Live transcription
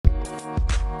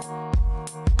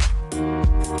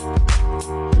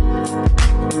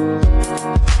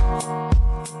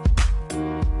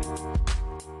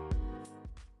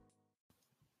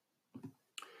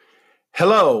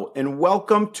Hello, and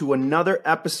welcome to another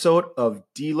episode of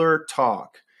Dealer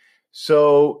Talk.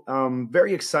 So,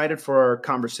 very excited for our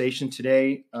conversation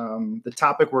today. The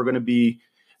topic we're going to be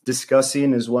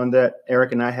discussing is one that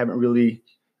Eric and I haven't really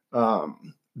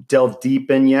delved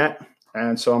deep in yet.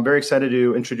 And so I'm very excited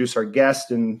to introduce our guest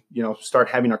and, start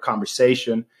having our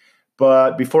conversation.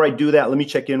 But before I do that, let me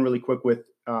check in really quick with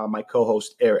my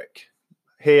co-host, Eric.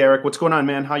 Hey, Eric, what's going on,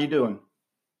 man? How you doing?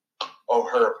 Oh,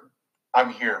 Herb,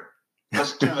 I'm here.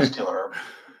 Let's do this, Herb.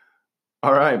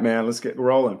 All right, man, let's get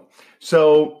rolling.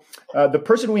 So the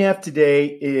person we have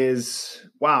today is,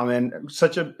 wow, man,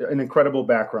 such an incredible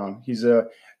background. He's a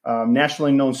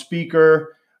nationally known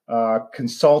speaker,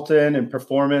 consultant, and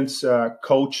performance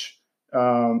coach.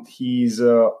 He's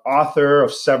an author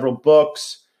of several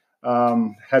books,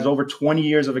 has over 20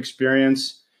 years of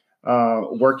experience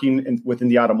working within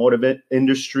the automotive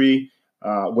industry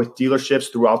with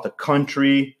dealerships throughout the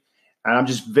country. And I'm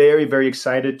just very, very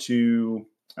excited to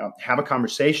have a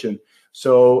conversation.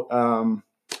 So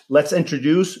let's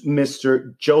introduce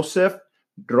Mr. Joseph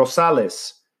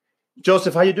Rosales.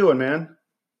 Joseph, how you doing, man?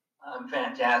 I'm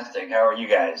fantastic. How are you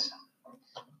guys?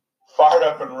 Fired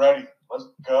up and ready. Let's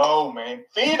go, man.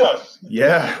 Feed us.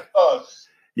 Yeah. Feed us.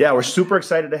 Yeah, we're super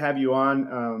excited to have you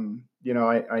on.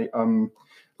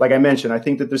 Like I mentioned, I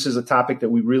think that this is a topic that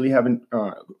we really haven't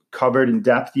covered in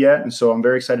depth yet. And so I'm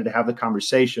very excited to have the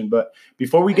conversation. But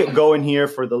before we get going here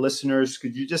for the listeners,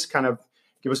 could you just kind of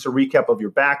give us a recap of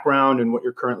your background and what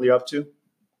you're currently up to?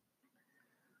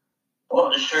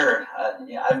 Well, sure.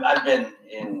 I've been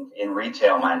in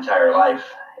retail my entire life.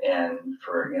 And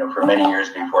for many years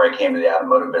before I came to the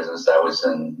automotive business, I was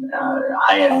in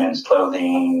high-end men's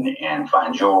clothing and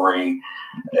fine jewelry.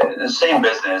 The same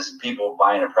business, people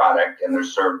buying a product and they're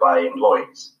served by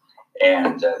employees.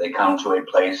 And they come to a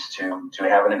place to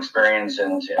have an experience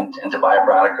and to buy a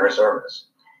product or a service.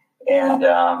 And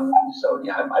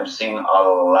I've seen a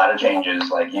lot of changes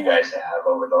like you guys have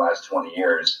over the last 20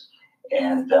 years.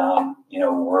 And,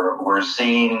 we're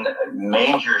seeing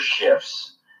major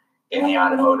shifts in the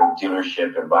automotive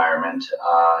dealership environment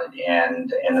and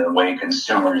the way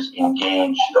consumers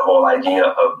engage the whole idea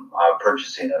of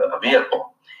purchasing a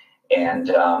vehicle. And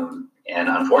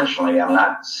unfortunately, I'm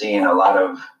not seeing a lot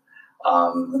of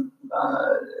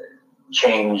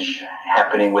change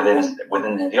happening within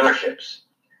the dealerships.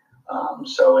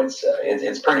 So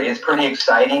it's pretty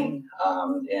exciting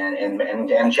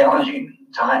and challenging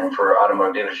time for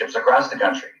automotive dealerships across the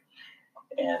country.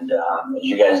 And as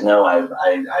you guys know, I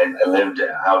lived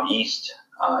out east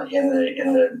in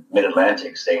the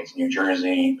Mid-Atlantic states, New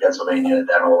Jersey, Pennsylvania,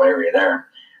 that whole area there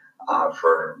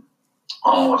for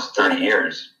almost 30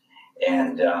 years.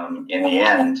 And in the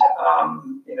end,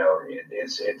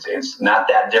 it's not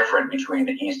that different between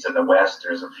the east and the west.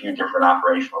 There's a few different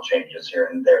operational changes here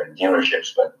and there in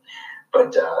dealerships, but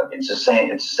it's the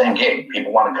same. It's the same gig.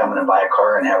 People want to come in and buy a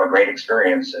car and have a great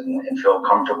experience and feel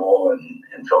comfortable and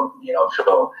feel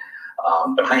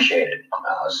appreciated.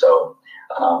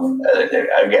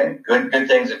 Again, good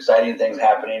things, exciting things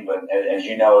happening. But as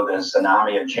you know, the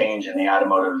tsunami of change in the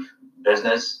automotive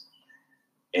business,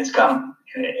 it's coming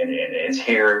and it's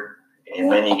here in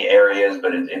many areas,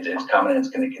 but it's coming. And it's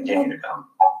going to continue to come.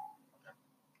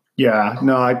 Yeah,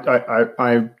 no,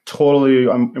 I totally,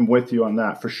 I'm with you on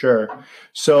that for sure.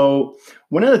 So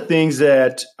one of the things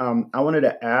that I wanted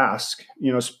to ask,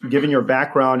 given your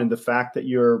background and the fact that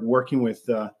you're working with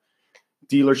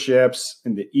dealerships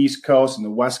in the East Coast and the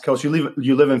West Coast, you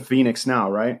live in Phoenix now,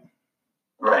 right?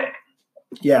 Right.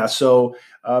 Yeah. So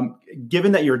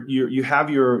given that you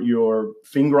have your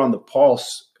finger on the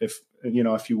pulse, if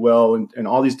you will, in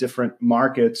all these different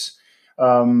markets.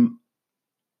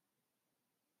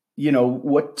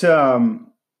 What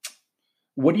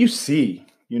do you see?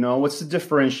 What's the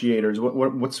differentiators?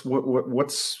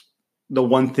 What's the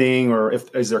one thing, or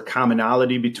is there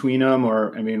commonality between them?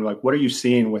 Or, what are you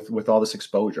seeing with all this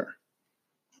exposure?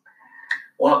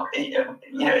 Well,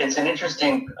 it's an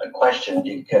interesting question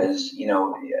because,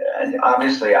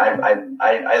 obviously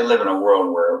I live in a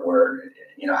world where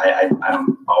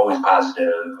I'm always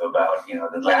positive about,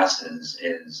 the glass is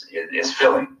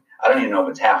filling. I don't even know if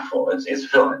it's half full. It's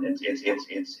filling. It's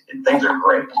things are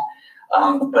great.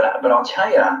 But I'll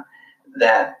tell you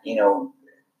that,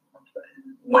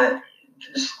 when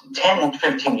 10,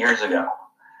 15 years ago,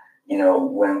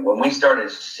 when we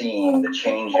started seeing the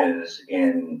changes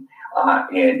in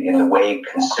in the way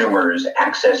consumers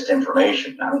accessed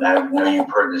information. I know you've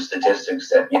heard the statistics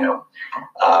that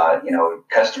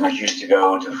customers used to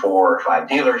go to 4 or 5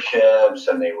 dealerships,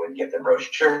 and they would get the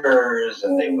brochures,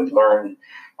 and they would learn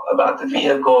about the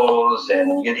vehicles,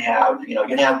 and you'd have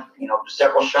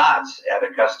several shots at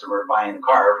a customer buying a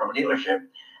car from a dealership.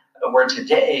 Where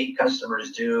today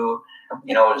customers do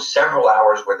several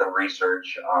hours worth of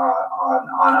research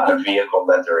on a vehicle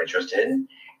that they're interested in.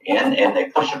 And they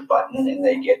push a button and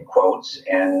they get quotes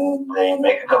and they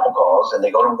make a couple calls and they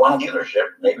go to one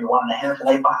dealership, maybe 1.5, and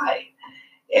they buy.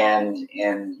 And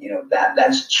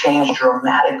that's changed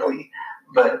dramatically.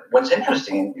 But what's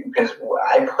interesting, because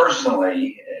I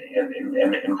personally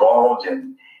am involved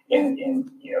in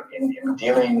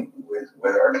dealing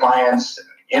with our clients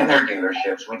in their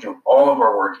dealerships. We do all of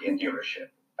our work in dealership.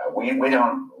 We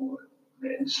don't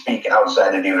speak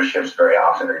outside the dealerships very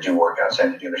often or do work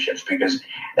outside the dealerships because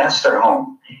that's their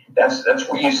home. That's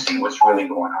where you see what's really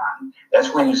going on.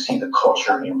 That's where you see the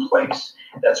culture in place.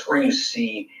 That's where you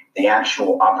see the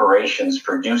actual operations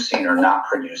producing or not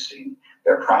producing,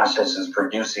 their processes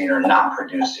producing or not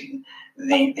producing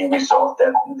the result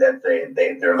that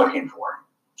they're looking for.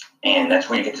 And that's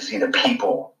where you get to see the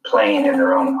people playing on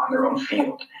their own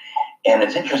field. And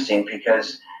it's interesting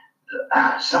because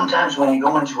sometimes when you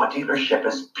go into a dealership,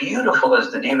 as beautiful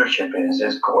as the dealership is,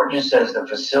 as gorgeous as the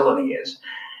facility is,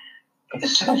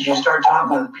 as soon as you start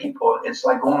talking to the people, it's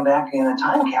like going back in a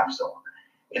time capsule.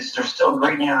 They're still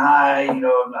greeting you, hi,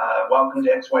 welcome to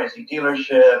XYZ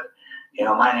dealership.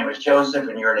 My name is Joseph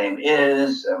and your name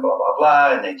is, blah, blah,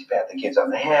 blah. And they pat the kids on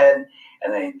the head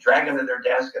and they drag them to their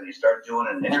desk and they start doing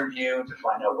an interview to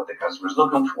find out what the customer's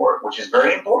looking for, which is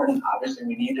very important. Obviously,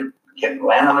 we need to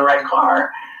land on the right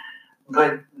car.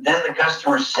 But then the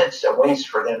customer sits and waits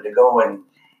for them to go and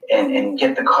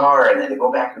get the car, and then they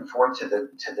go back and forth to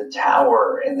the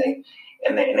tower, and they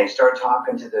start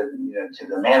talking to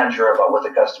the manager about what the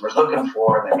customer's looking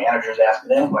for, and the manager's asking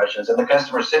them questions, and the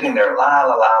customer's sitting there, la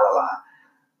la la la la.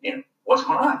 What's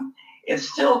going on? It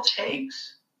still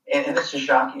takes, and this is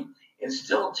shocking. It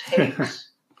still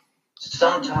takes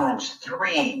sometimes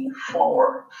 3,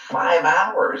 4, 5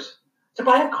 hours to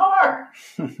buy a car.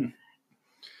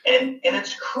 And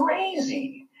it's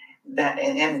crazy that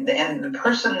and the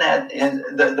person that is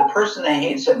the person that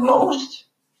hates it most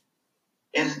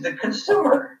is the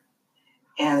consumer.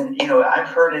 And I've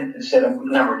heard it said a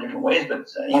number of different ways, but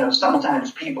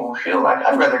sometimes people feel like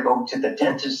I'd rather go to the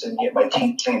dentist and get my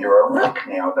teeth cleaned or a root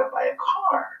canal than buy a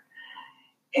car.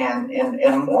 And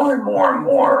more and more and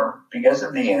more, because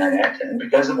of the internet and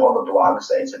because of all the blog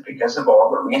sites and because of all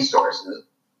the resources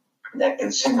that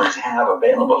consumers have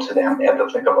available to them at the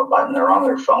click of a button or on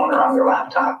their phone or on their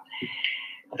laptop,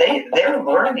 they're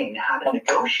learning how to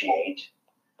negotiate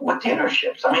with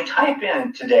dealerships. I mean, type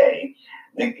in today,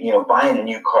 buying a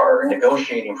new car or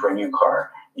negotiating for a new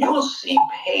car. You'll see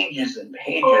pages and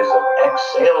pages of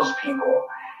ex-salespeople,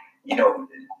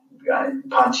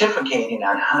 pontificating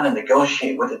on how to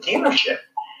negotiate with a dealership.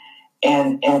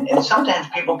 And sometimes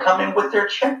people come in with their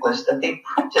checklist that they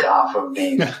printed off of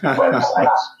these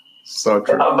websites. So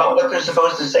true. About what they're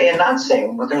supposed to say and not say,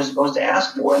 what they're supposed to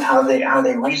ask for, and how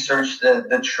they research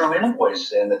the true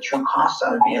invoice and the true cost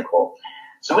on a vehicle.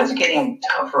 So it's getting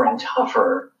tougher and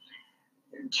tougher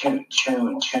to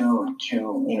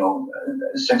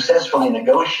successfully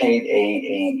negotiate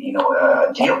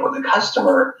a deal with a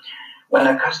customer when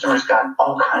a customer's got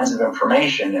all kinds of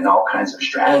information and all kinds of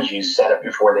strategies set up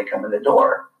before they come in the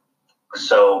door.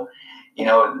 So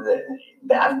the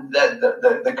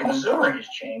consumer has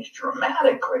changed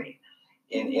dramatically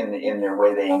in their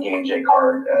way they engage a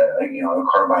car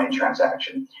buying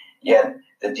transaction. Yet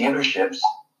the dealerships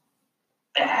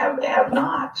have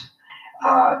not.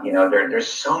 There's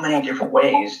so many different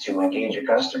ways to engage a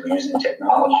customer using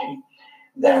technology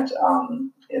that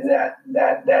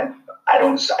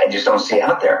I just don't see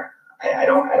out there. I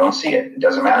don't see it. It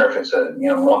doesn't matter if it's a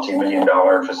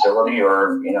multi-million-dollar facility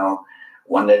or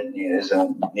one that is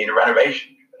in need of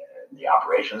renovation. The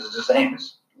operations is the same.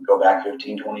 It's go back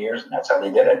 15, 20 years, and that's how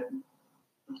they did it.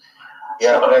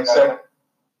 Yeah, so,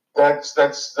 that's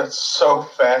so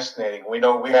fascinating. We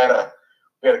know we had a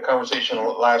conversation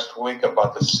last week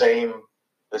about the same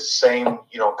kind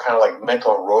of like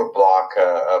mental roadblock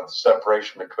of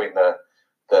separation between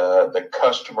the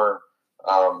customer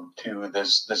to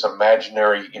this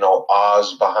imaginary,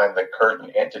 Oz behind the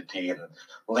curtain entity, and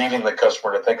leaving the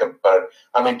customer to think about it.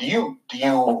 I mean, do you,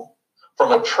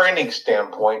 from a training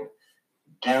standpoint,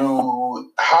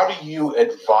 how do you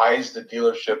advise the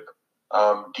dealership?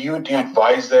 Do you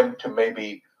advise them to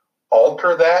maybe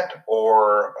alter that,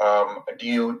 or do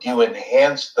you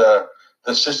enhance the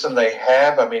the system they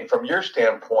have? I mean, from your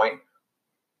standpoint.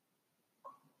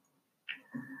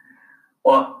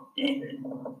 Well,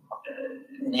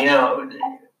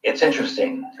 it's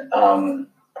interesting. I'm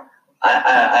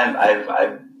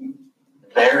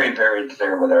very, very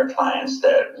clear with our clients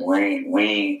that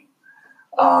we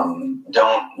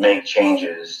don't make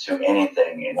changes to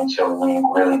anything until we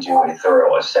really do a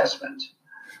thorough assessment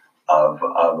of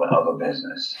a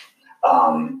business.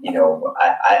 I'm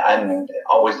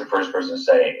always the first person to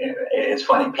say, it's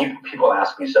funny. People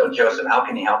ask me, so Joseph, how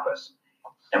can you help us?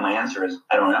 And my answer is,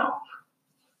 I don't know.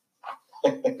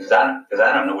 Because I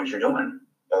don't know what you're doing.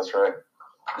 That's right.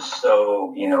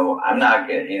 So, I'm not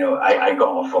going I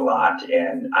golf a lot,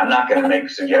 and I'm not going to make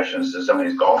suggestions to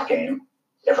somebody's golf game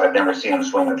if I've never seen them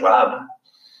swing the club,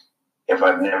 if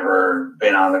I've never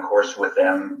been on the course with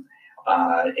them,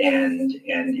 and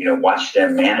watch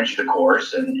them manage the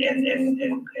course and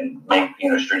make,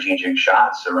 strategic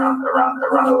shots around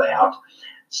the layout.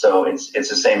 So it's the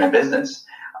same in business.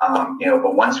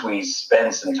 But once we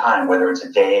spend some time, whether it's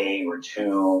a day or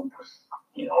two,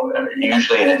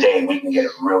 usually in a day, we can get a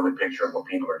real good picture of what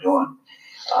people are doing.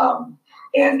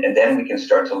 And then we can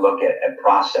start to look at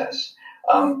process.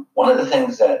 One of the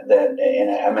things that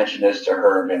and I mentioned this to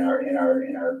Herb in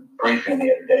our briefing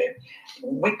the other day,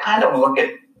 we kind of look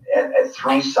at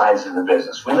three sides of the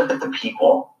business. We look at the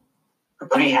people. Who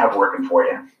do you have working for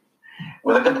you?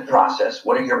 We look at the process.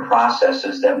 What are your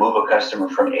processes that move a customer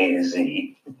from A to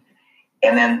Z?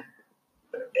 And then,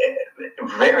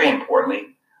 very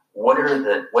importantly, what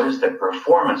is the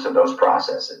performance of those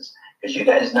processes? Because you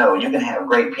guys know you can have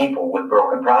great people with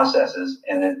broken processes,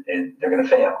 and they're going to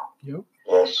fail. Yep.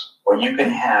 Yes. Or you can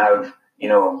have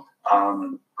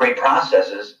great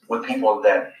processes with people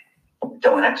that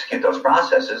don't execute those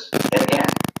processes, and again,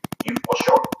 you fall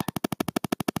short.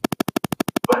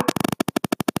 But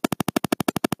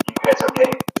you guys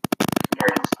okay?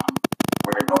 Hearing some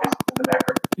weird noise in the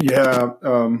background. Yeah,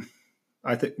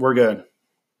 I think we're good.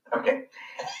 Okay,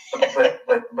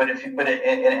 but if you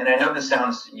and I know this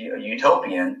sounds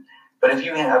utopian, but if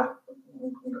you have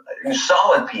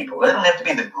solid people, they don't have to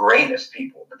be the greatest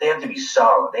people, but they have to be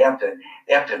solid. They have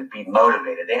to be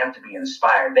motivated. They have to be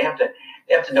inspired. They have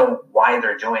to know why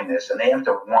they're doing this, and they have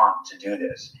to want to do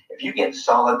this. If you get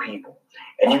solid people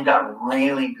and you've got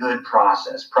really good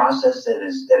process that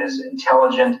is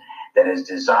intelligent, that is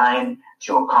designed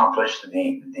to accomplish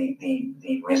the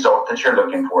result that you're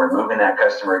looking for, moving that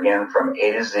customer again from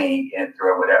A to Z and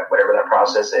through whatever that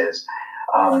process is.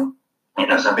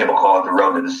 Some people call it the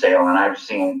road to the sale, and I've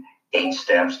seen 8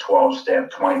 steps, 12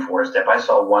 steps, 24 steps. I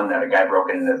saw one that a guy broke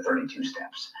it into 32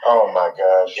 steps. Oh my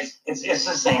gosh! It's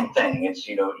the same thing. It's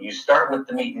you start with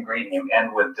the meet and greet, and you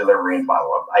end with delivery and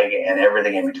follow up, and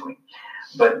everything in between.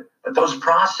 But those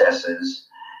processes,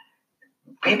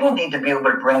 people need to be able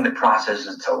to bring the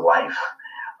processes to life.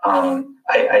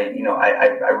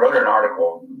 I wrote an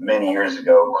article many years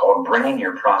ago called "Bringing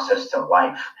Your Process to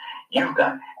Life." You've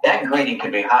got that greeting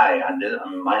could be, "Hi,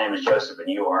 my name is Joseph, and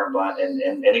you are,"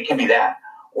 and it can be that,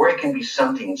 or it can be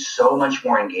something so much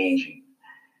more engaging.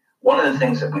 One of the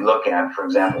things that we look at, for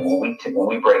example, when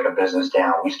we break a business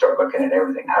down, we start looking at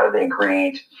everything. How do they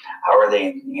greet? How are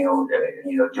they,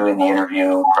 doing the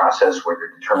interview process where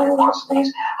they're determining wants and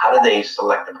needs? How do they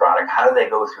select the product? How do they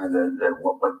go through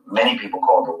what many people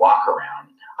call the walk around?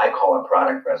 I call it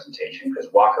product presentation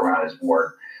because walk around is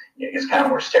kind of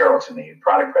more sterile to me.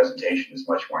 Product presentation is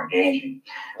much more engaging.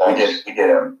 Nice. We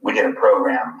did a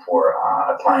program for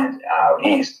a client out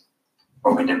east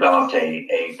where we developed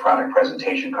a product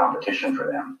presentation competition for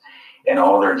them, and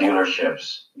all their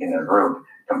dealerships in their group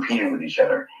competed with each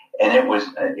other. And it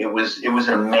was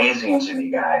amazing to me,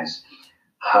 guys,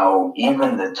 how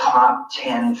even the top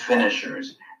 10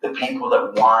 finishers, the people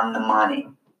that won the money,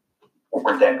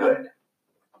 weren't that good.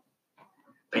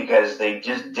 Because they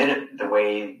just did it the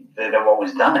way that they've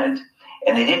always done it,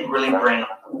 and they didn't really bring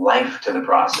life to the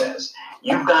process.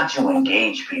 You've got to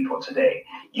engage people today.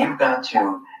 You've got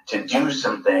to do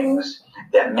some things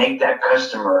that make that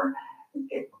customer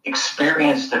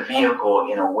experience the vehicle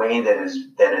in a way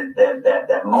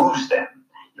that moves them.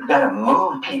 You've got to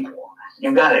move people.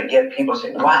 You've got to get people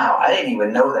saying, "Wow, I didn't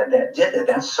even know that did that.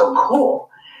 That's so cool."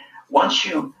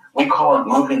 We call it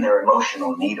moving their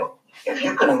emotional needle. If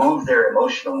you can move their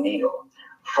emotional needle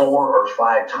 4 or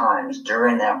 5 times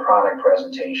during that product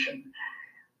presentation,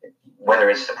 whether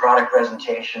it's the product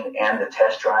presentation and the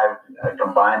test drive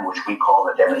combined, which we call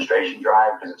the demonstration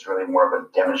drive, because it's really more of a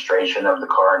demonstration of the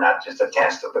car, not just a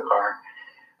test of the car.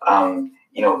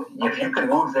 If you can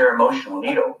move their emotional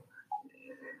needle,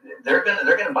 they're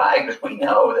gonna buy, because we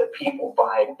know that people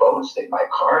buy boats, they buy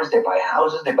cars, they buy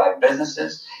houses, they buy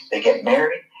businesses, they get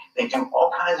married, they do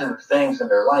all kinds of things in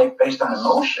their life based on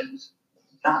emotions,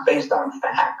 not based on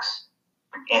facts.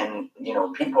 And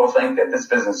people think that this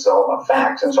business is all about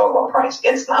facts and it's all about price.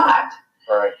 It's not.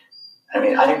 Right. I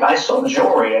mean, I sold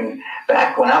jewelry, and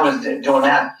back when I was doing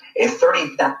that, a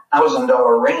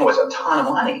 $30,000 ring was a ton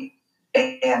of money.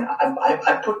 And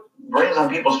I put rings on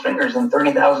people's fingers, and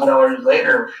 $30,000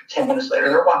 later, 10 minutes later,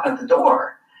 they're walking out the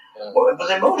door. Yeah. Well, it was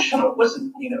emotional. It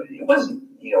wasn't, it wasn't,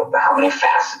 how many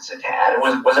facets it had. It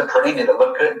was it pretty? Did it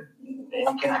look good?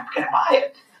 And can I buy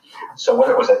it? So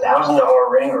whether it was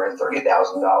 $1,000 ring or a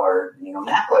 $30,000,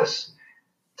 necklace,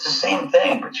 it's the same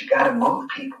thing, but you got to move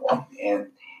people.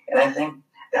 And I think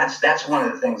that's one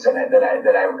of the things that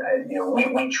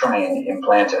we try and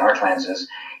implant in our clients is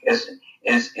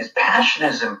passion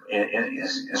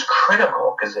is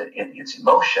critical, because it's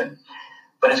emotion,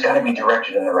 but it's got to be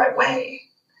directed in the right way.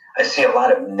 I see a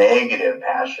lot of negative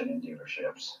passion in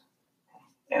dealerships,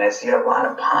 and I see a lot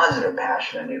of positive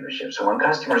passion in dealerships. So when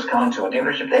customers come to a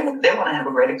dealership, they want to have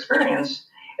a great experience,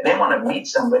 and they want to meet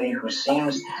somebody who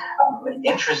seems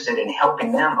interested in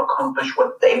helping them accomplish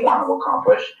what they want to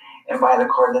accomplish and buy the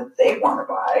car that they want to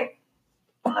buy,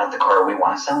 not the car we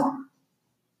want to sell them.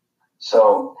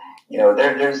 So,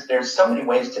 there's so many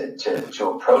ways to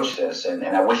approach this, and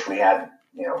I wish we had,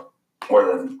 more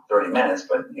than 30 minutes,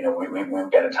 but,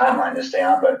 we've got a timeline to stay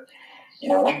on, but,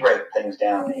 we break things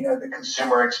down, the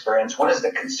consumer experience. What is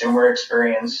the consumer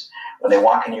experience when they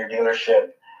walk in your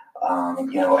dealership?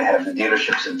 Have the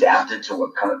dealerships adapted to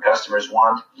what kind of customers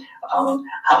want?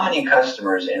 How many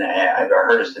customers, and I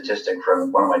heard a statistic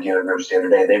from one of my dealer groups the other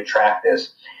day, they've tracked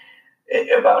this.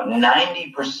 About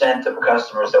 90% of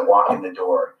customers that walk in the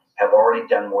door have already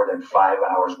done more than 5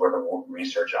 hours worth of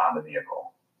research on the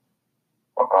vehicle.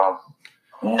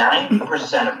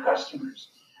 90% of customers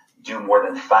do more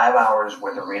than 5 hours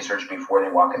worth of research before they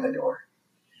walk in the door.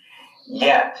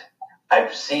 Yet,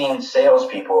 I've seen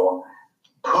salespeople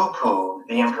poo-poo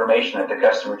the information that the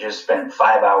customer just spent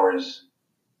 5 hours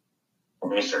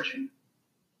researching.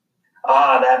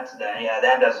 That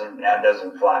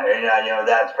doesn't fly.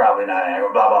 That's probably not,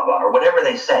 blah, blah, blah, or whatever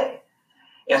they say.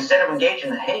 Instead of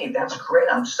engaging, hey, that's great.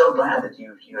 I'm so glad that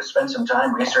you spent some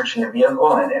time researching the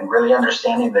vehicle and really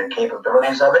understanding the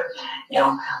capabilities of it.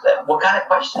 What kind of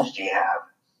questions do you have?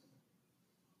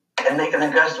 And making the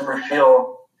customer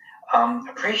feel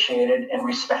appreciated and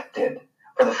respected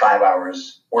for the 5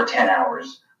 hours or 10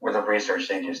 hours worth of research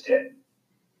they just did.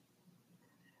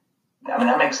 I mean,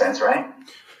 that makes sense, right?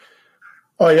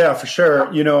 Oh yeah, for sure.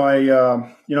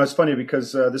 It's funny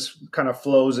because this kind of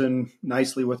flows in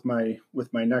nicely with my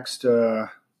next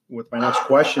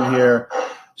question here.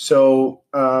 So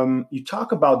you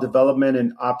talk about development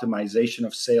and optimization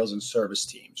of sales and service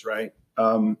teams, right?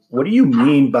 What do you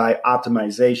mean by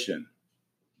optimization?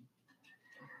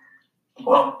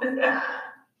 Well,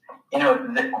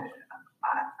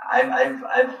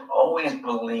 I've always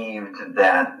believed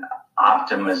that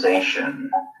optimization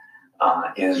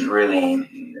is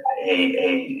really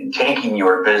a taking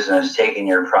your business, taking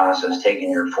your process, taking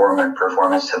your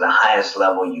performance to the highest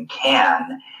level you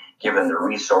can, given the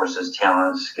resources,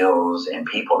 talents, skills, and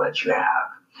people that you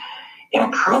have.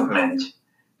 Improvement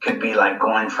could be like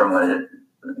going from a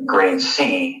grade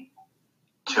C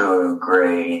to a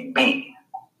grade B,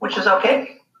 which is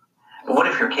okay. But what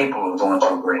if you're capable of going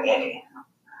to a grade A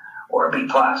or a B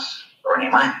plus or an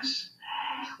A minus?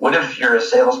 What if you're a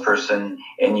salesperson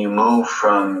and you move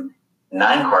from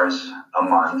 9 cars a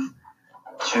month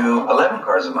to 11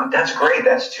 cars a month? That's great.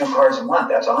 That's 2 cars a month.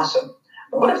 That's awesome.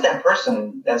 But what if that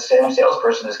same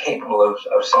salesperson is capable of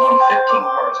selling 15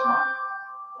 cars a month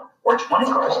or 20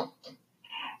 cars a month?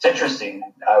 It's interesting.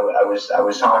 I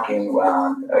was talking,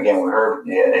 again, we heard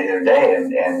the other day,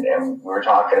 and we were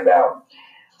talking about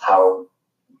how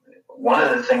one of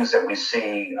the things that we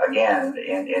see, again,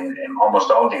 in almost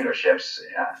all dealerships,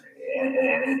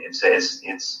 and it's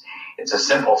a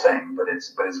simple thing, but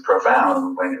it's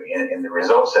profound when in the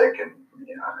results that it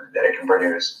can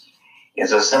produce,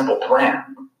 is a simple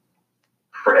plan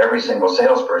for every single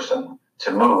salesperson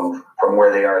to move from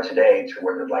where they are today to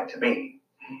where they'd like to be.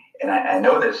 And I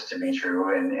know this to be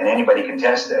true, and anybody can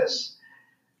test this.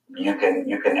 You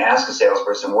can ask a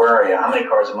salesperson, where are you? How many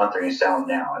cars a month are you selling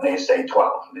now? And they say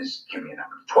 12. Just give me a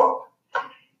number, 12.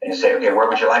 And you say, okay, where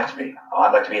would you like to be? Oh,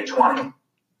 I'd like to be at 20.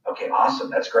 Okay, awesome.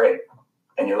 That's great.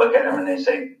 And you look at them and they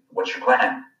say, what's your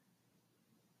plan?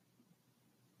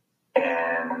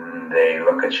 And they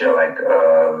look at you like,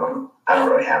 I don't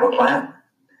really have a plan.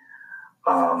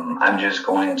 I'm just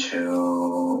going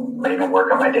to maybe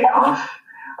work on my day off.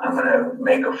 I'm going to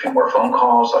make a few more phone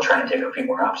calls. I'll try and take a few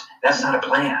more ups. That's not a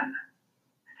plan.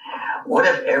 What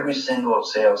if every single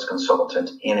sales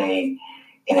consultant in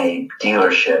a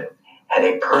dealership had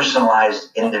a personalized,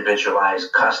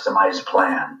 individualized, customized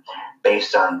plan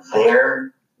based on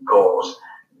their goals,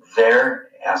 their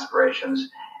aspirations,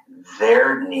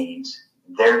 their needs,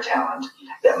 their talent,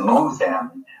 that moved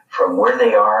them from where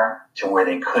they are to where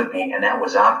they could be, and that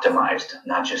was optimized,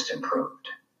 not just improved.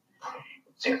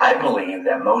 See, I believe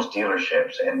that most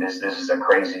dealerships, and this is a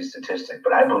crazy statistic,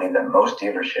 but I believe that most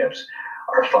dealerships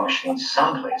are functioning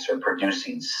someplace or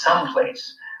producing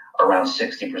someplace around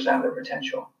 60% of their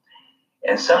potential.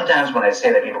 And sometimes when I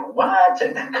say that, people go, what?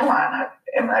 Come on.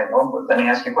 Well, let me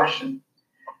ask you a question.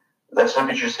 Let's look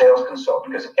at your sales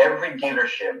consultant, because every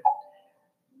dealership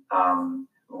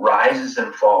rises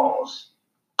and falls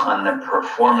on the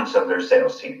performance of their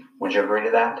sales team. Would you agree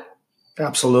to that?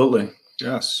 Absolutely.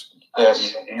 Yes.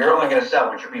 Yes. You're only going to sell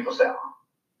what your people sell.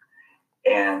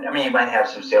 And I mean, you might have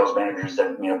some sales managers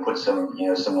that, put some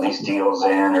lease deals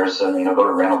in, or some, go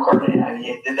to rental car.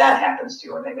 That happens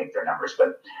too, and they make their numbers.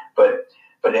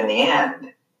 But in the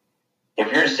end,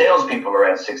 if your salespeople are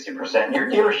at 60%, your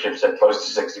dealership's at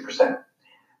close to 60%.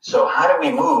 So how do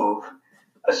we move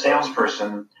a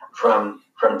salesperson from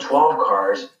 12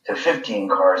 cars to 15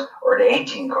 cars or to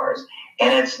 18 cars?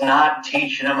 And it's not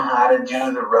teaching them how to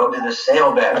do the road to the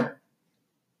sale better.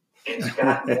 It's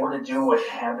got more to do with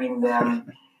having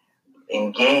them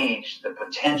engage the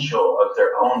potential of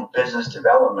their own business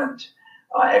development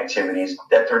activities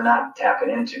that they're not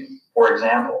tapping into. For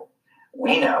example,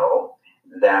 we know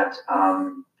that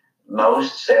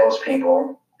most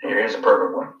salespeople, here's a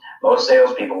perfect one. Most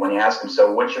salespeople, when you ask them,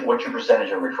 so what's your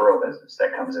percentage of referral business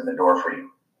that comes in the door for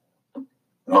you?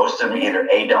 Most of them either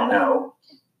A, don't know,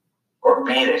 or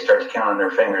B, they start to count on their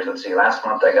fingers. Let's see, last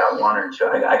month I got 1 or 2.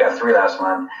 I got 3 last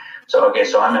month. So okay,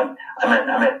 so I'm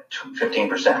at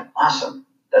 15%. Awesome.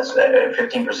 That's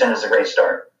 15% is a great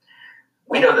start.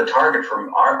 We know the target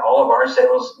from all of our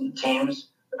sales teams.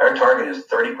 Our target is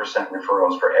 30%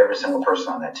 referrals for every single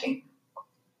person on that team.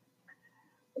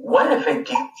 What if a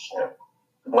dealership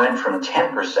went from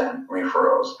 10%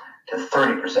 referrals to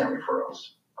 30% referrals?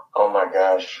 Oh my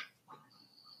gosh.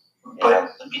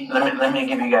 But let me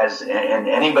give you guys, and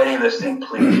anybody listening,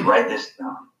 please write this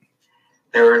down.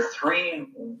 There are three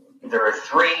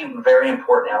very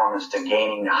important elements to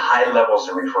gaining high levels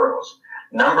of referrals.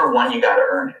 Number one, you got to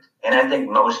earn it. And I think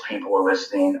most people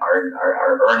listening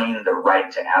are earning the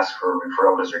right to ask for a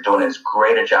referral because they're doing as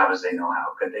great a job as they know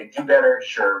how. Could they do better?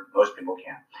 Sure, most people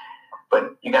can.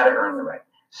 But you got to earn the right.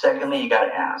 Secondly, you got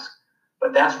to ask.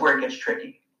 But that's where it gets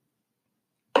tricky.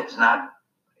 It's not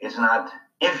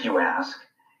if you ask,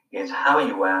 it's how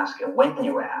you ask and when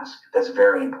you ask. That's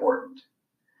very important.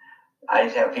 I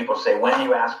have people say, when do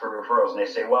you ask for referrals? And they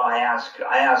say, well, I ask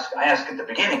at the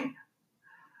beginning.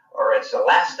 Or it's the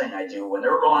last thing I do. When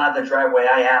they're rolling out the driveway,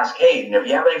 I ask, hey, if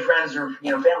you have any friends or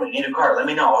family need a car, let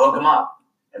me know. I'll hook them up.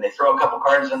 And they throw a couple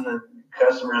cards in the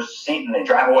customer's seat and they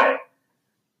drive away.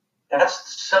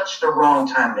 That's such the wrong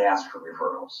time to ask for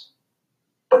referrals.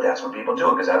 But that's what people do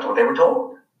because that's what they were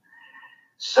told.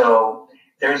 So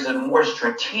there's a more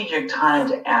strategic time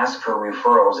to ask for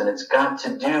referrals, and it's got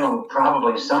to do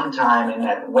probably sometime in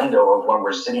that window of when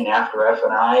we're sitting after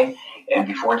F&I and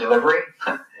before delivery.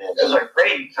 It's a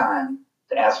great time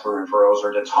to ask for referrals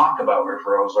or to talk about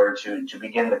referrals or to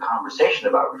begin the conversation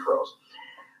about referrals.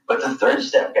 But the third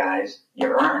step, guys, you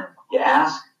earn, you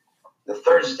ask. The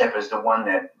third step is the one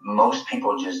that most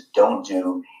people just don't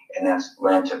do, and that's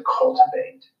learn to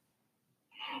cultivate.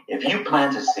 If you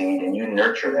plant a seed and you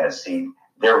nurture that seed,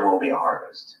 there will be a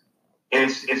harvest.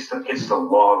 It's the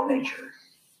law of nature.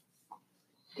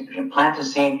 If you plant a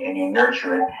seed and you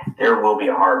nurture it, there will be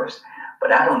a harvest.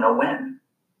 But I don't know when.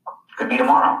 Could be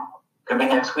tomorrow. Could be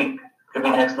next week. Could be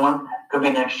next month. Could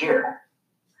be next year.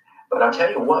 But I'll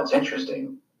tell you what's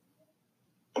interesting.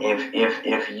 If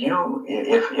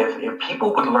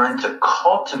people would learn to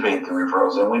cultivate the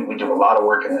referrals, and we do a lot of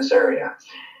work in this area,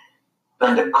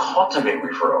 learn to cultivate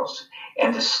referrals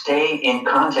and to stay in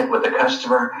contact with the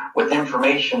customer with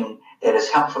information that is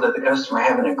helpful to the customer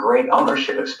having a great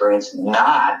ownership experience,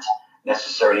 not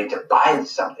necessarily to buy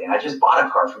something. I just bought a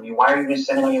car from you. Why are you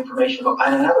sending me information about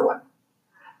buying another one?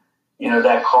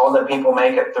 That call that people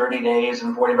make at 30 days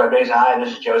and 45 days. Hi,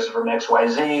 this is Joseph from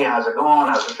XYZ. How's it going?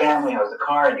 How's the family? How's the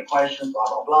car? Any questions? Blah,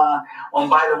 blah, blah. Oh, and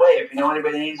by the way, if you know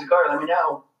anybody that needs a car, let me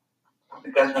know.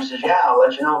 The customer says, yeah, I'll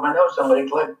let you know if I know somebody.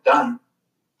 Click, done.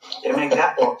 They make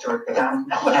that walk to it down.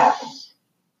 Now what happens?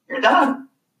 You're done.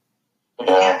 You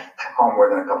can't call more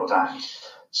than a couple times.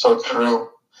 So true.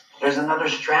 There's another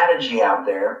strategy out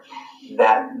there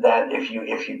that if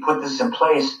you put this in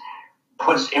place,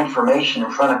 puts information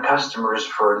in front of customers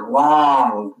for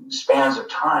long spans of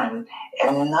time,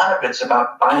 and none of it's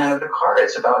about buying another car.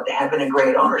 It's about having a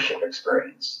great ownership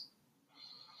experience.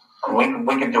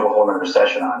 We could do a whole other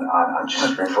session on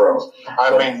just referrals.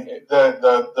 I mean,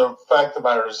 the fact of the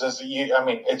matter is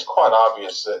it's quite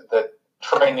obvious that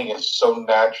training is so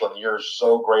natural, and you're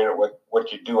so great at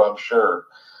what you do, I'm sure.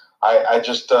 I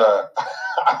just I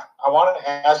wanted to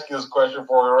ask you this question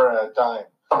before we run out of time.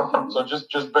 So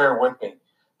just bear with me.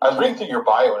 I was reading through your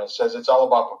bio, and it says it's all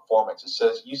about performance. It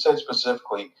says, you said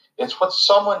specifically, it's what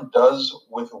someone does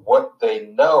with what they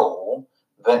know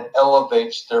that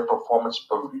elevates their performance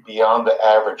beyond the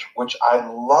average, which I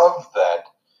love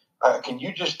that. Can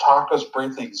you just talk to us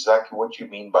briefly exactly what you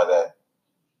mean by that?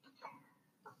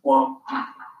 Well,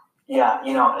 yeah,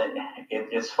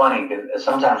 it's funny because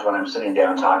sometimes when I'm sitting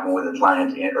down talking with a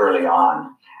client early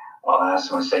on, I'll ask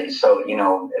them, I say, so,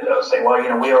 they'll say, well,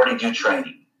 we already do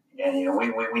training. And,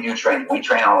 we do training. We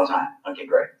train all the time. Okay,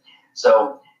 great.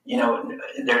 So,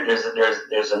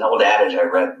 there's an old adage I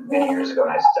read many years ago,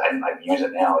 and I use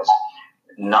it now, is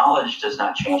knowledge does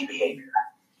not change behavior.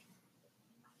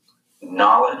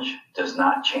 Knowledge does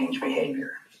not change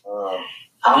behavior.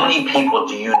 How many people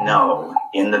do you know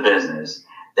in the business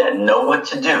that know what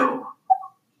to do,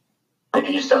 but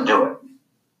you just don't do it?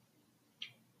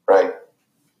 Right.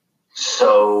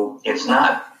 So it's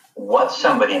not what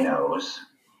somebody knows,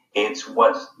 it's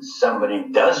what somebody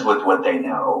does with what they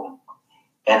know,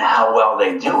 and how well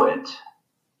they do it,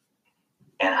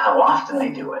 and how often they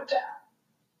do it.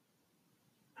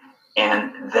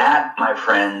 And that, my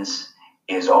friends,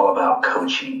 is all about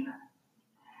coaching.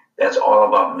 That's all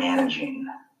about managing.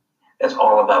 That's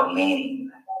all about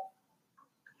leading.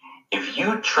 If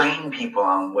you train people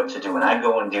on what to do, and I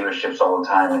go in dealerships all the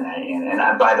time, and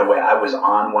I, by the way, I was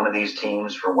on one of these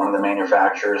teams for one of the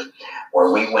manufacturers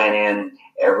where we went in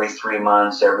every 3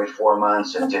 months, every 4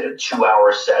 months, and did a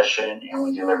 2-hour session, and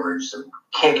we delivered some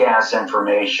kick-ass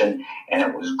information, and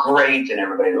it was great, and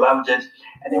everybody loved it,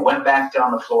 and they went back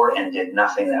down the floor and did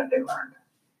nothing that they learned.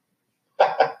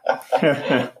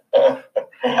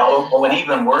 And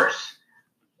even worse,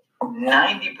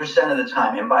 90% of the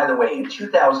time, and by the way, in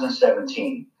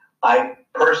 2017, I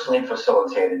personally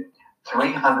facilitated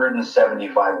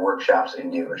 375 workshops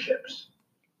in dealerships.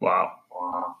 Wow.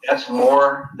 That's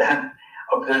more than,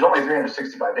 there's only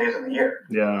 365 days in the year.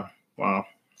 Yeah. Wow.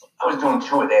 I was doing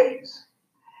 2 a days.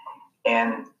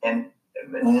 And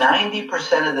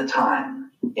 90% of the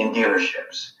time in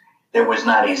dealerships, there was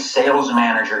not a sales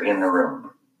manager in the room.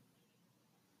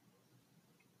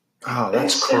 Oh,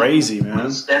 that's crazy,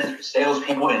 man. Send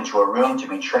salespeople into a room to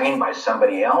be trained by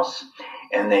somebody else,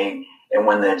 and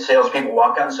when the salespeople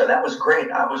walk out and say, that was great,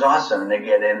 that was awesome, and they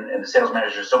get in, and the sales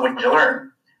manager, so what did you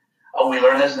learn? Oh, we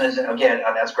learned this and this. Again,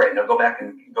 oh, that's great. Now go back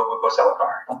and go sell a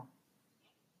car.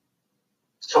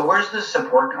 So where's the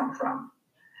support come from?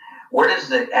 Where does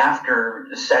the after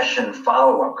session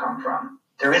follow-up come from?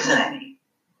 There isn't any,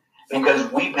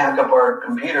 because we pack up our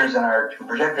computers and our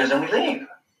projectors and we leave.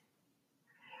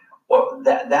 Well,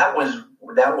 that was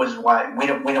why we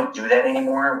don't do that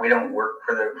anymore. We don't work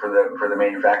for the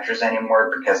manufacturers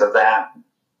anymore because of that.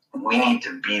 We need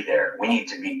to be there. We need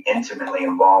to be intimately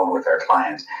involved with our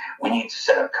clients. We need to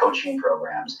set up coaching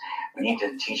programs. We need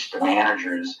to teach the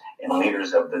managers and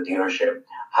leaders of the dealership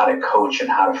how to coach and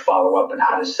how to follow up and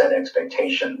how to set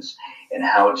expectations and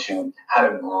how to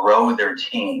grow their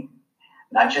team,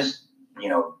 not just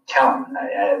tell them.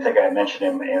 I think I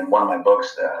mentioned in one of my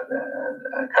books,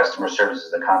 the Customer Service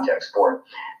is the Contact Sport.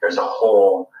 There's a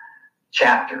whole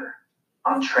chapter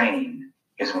on training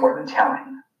is more than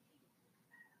telling.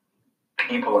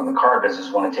 People in the car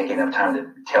business want to take enough time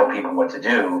to tell people what to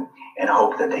do and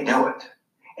hope that they do it.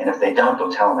 And if they don't,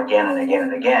 they'll tell them again and again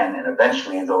and again, and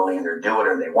eventually they'll either do it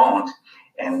or they won't.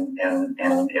 And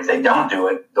if they don't do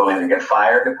it, they'll either get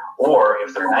fired, or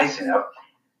if they're nice enough,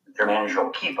 their manager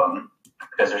will keep them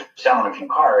because they're selling a few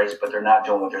cars, but they're not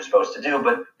doing what they're supposed to do.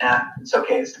 But it's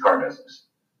okay. It's the car business.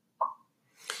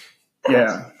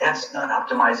 That's not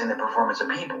optimizing the performance of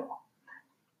people.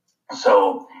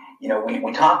 So,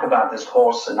 we talk about this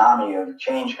whole tsunami of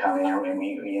change coming, and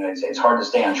it's hard to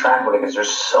stay on track with it because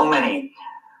there's so many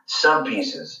sub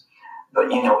pieces. But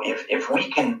if we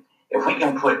can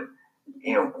put,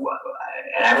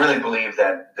 and I really believe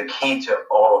that the key to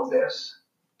all of this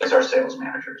is our sales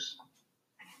managers.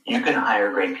 You can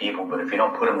hire great people, but if you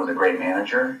don't put them with a great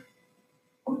manager,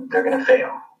 they're going to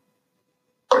fail,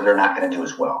 or they're not going to do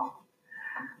as well.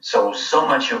 So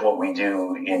much of what we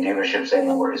do in dealerships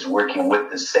anymore is working with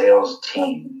the sales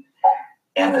team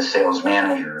and the sales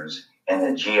managers and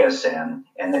the GSM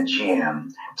and the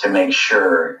GM to make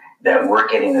sure that we're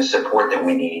getting the support that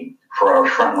we need for our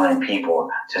frontline people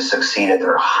to succeed at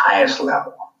their highest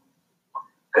level.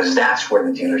 Because that's where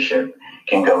the dealership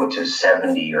can go to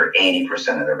 70 or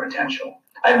 80% of their potential.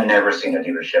 I've never seen a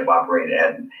dealership operate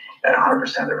at 100%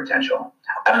 of their potential.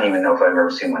 I don't even know if I've ever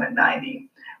seen one at 90,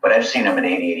 but I've seen them at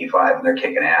 80, 85, and they're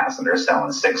kicking ass, and they're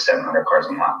selling 600-700 cars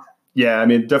a month. Yeah, I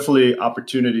mean, definitely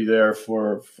opportunity there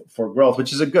for growth,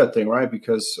 which is a good thing, right?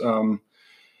 Because we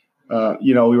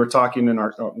were talking in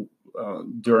our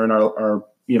during our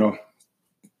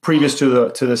previous to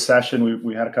the session,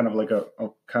 we had kind of like a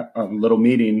little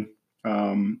meeting, we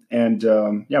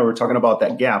were talking about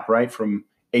that gap, right, from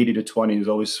 80 to 20 is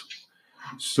always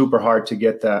super hard to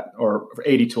get that, or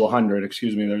 80 to 100,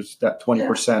 excuse me. There's that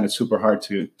 20%. It's super hard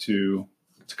to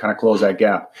kind of close that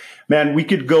gap. Man, we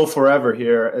could go forever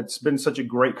here. It's been such a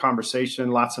great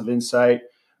conversation, lots of insight.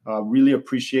 Really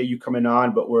appreciate you coming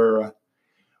on, but we're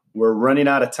running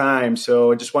out of time.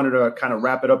 So I just wanted to kind of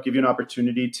wrap it up, give you an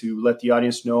opportunity to let the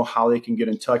audience know how they can get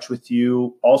in touch with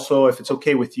you. Also, if it's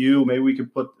okay with you, maybe we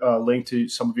could put a link to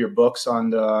some of your books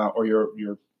or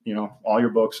your all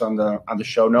your books on the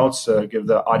show notes, give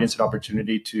the audience an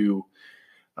opportunity to,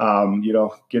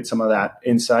 get some of that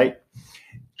insight.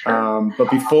 But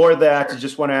before that, I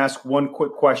just want to ask one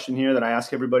quick question here that I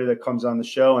ask everybody that comes on the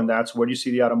show, and that's, where do you see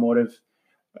the automotive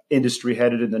industry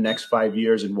headed in the next 5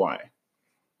 years, and why?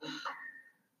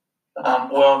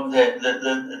 Well,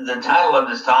 the title of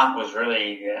this talk was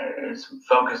really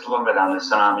focused a little bit on the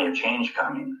tsunami of change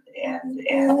coming, and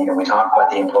we talk about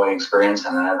the employee experience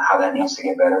and how that needs to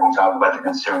get better. We talk about the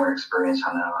consumer experience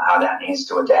and how that needs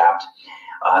to adapt.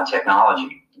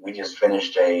 Technology. We just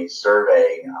finished a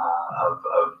survey of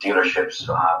dealerships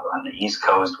on the East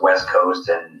Coast, West Coast,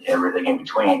 and everything in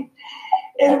between,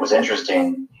 and it was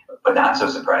interesting, but not so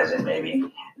surprising maybe,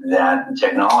 that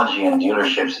technology in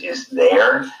dealerships is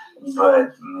there,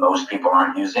 but most people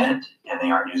aren't using it, and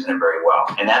they aren't using it very well.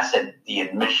 And that's the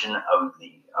admission of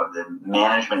the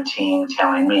management team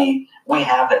telling me, we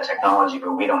have that technology,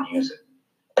 but we don't use it,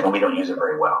 and we don't use it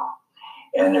very well.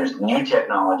 And there's new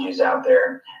technologies out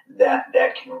there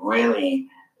that can really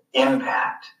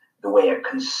impact the way a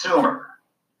consumer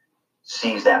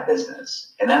sees that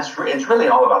business. And it's really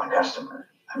all about the customer.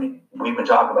 I mean, we've been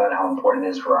talking about how important it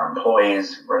is for our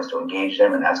employees, for us to engage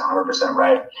them, and that's 100%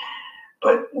 right.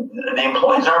 But the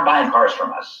employees aren't buying cars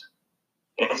from us.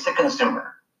 It's the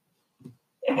consumer.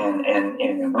 And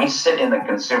we sit in the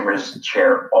consumer's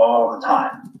chair all the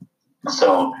time.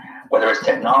 So whether it's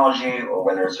technology or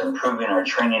whether it's improving our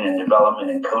training and development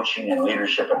and coaching and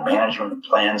leadership and management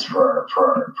plans for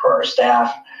our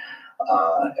staff,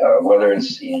 whether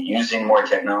it's using more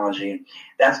technology,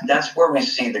 that's where we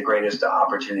see the greatest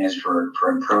opportunities for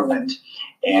improvement.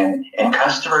 And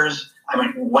customers, I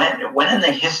mean, when in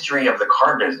the history of the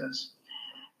car business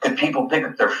could people pick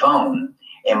up their phone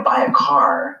and buy a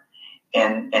car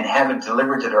and have it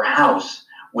delivered to their house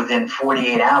within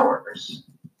 48 hours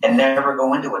and never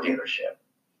go into a dealership?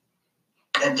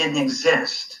 That didn't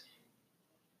exist,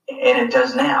 and it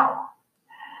does now.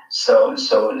 So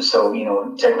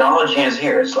technology is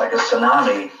here. It's like a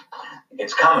tsunami.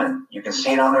 It's coming. You can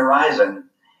see it on the horizon,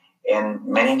 and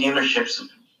many dealerships,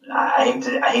 I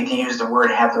hate to use the word,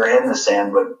 have their head in the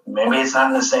sand, but maybe it's not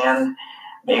in the sand.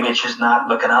 Maybe it's just not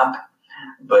looking up.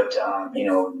 But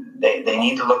they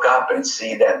need to look up and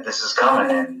see that this is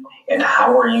coming, and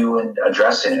how are you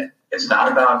addressing it? It's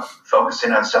not about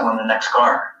focusing on selling the next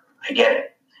car. I get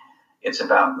it. It's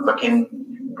about looking,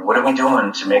 what are we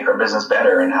doing to make our business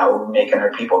better, and how are we making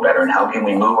our people better, and how can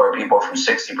we move our people from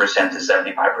 60% to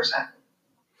 75%?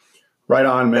 Right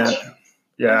on, man.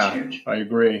 Yeah, I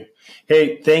agree.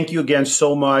 Hey, thank you again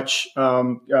so much.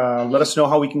 Let us know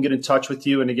how we can get in touch with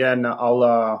you. And again,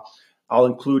 I'll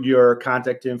include your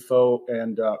contact info,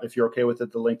 and if you're okay with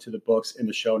it, the link to the books in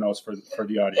the show notes for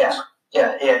the audience.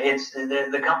 Yeah. It's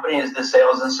the company is the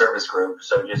Sales and Service Group.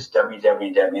 So just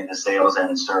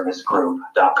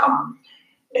www.thesalesandservicegroup.com.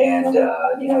 And,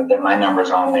 my number's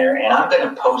on there, and I'm going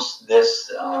to post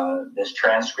this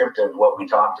transcript of what we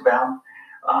talked about,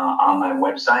 on my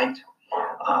website.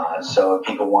 So if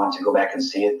people want to go back and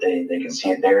see it, they can see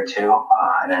it there too.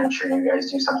 And I'm sure you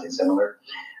guys do something similar.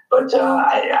 But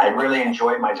I really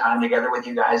enjoyed my time together with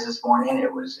you guys this morning.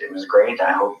 It was great.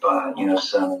 I hope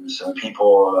some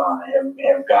people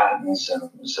have gotten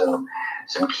some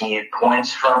key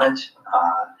points from it.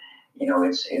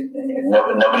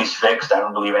 Nobody's fixed. I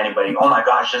don't believe anybody. Oh my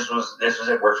gosh, this was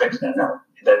it. We're fixing it. No,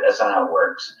 that's not how it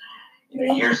works.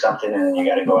 You hear something and then you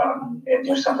got to go out and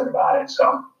do something about it.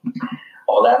 So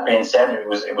all that being said, it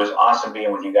was awesome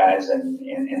being with you guys, and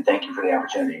thank you for the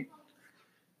opportunity.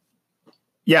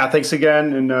 Yeah, thanks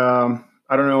again. And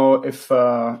I don't know if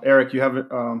Eric, you have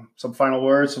some final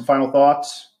words, some final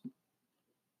thoughts.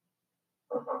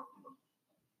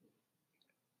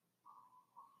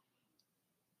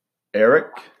 Eric?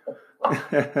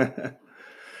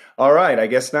 All right, I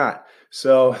guess not.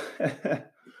 So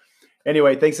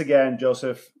anyway, thanks again,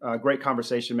 Joseph. Great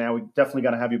conversation, man. We definitely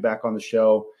got to have you back on the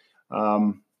show.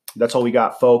 That's all we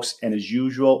got, folks. And as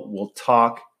usual, we'll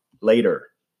talk later.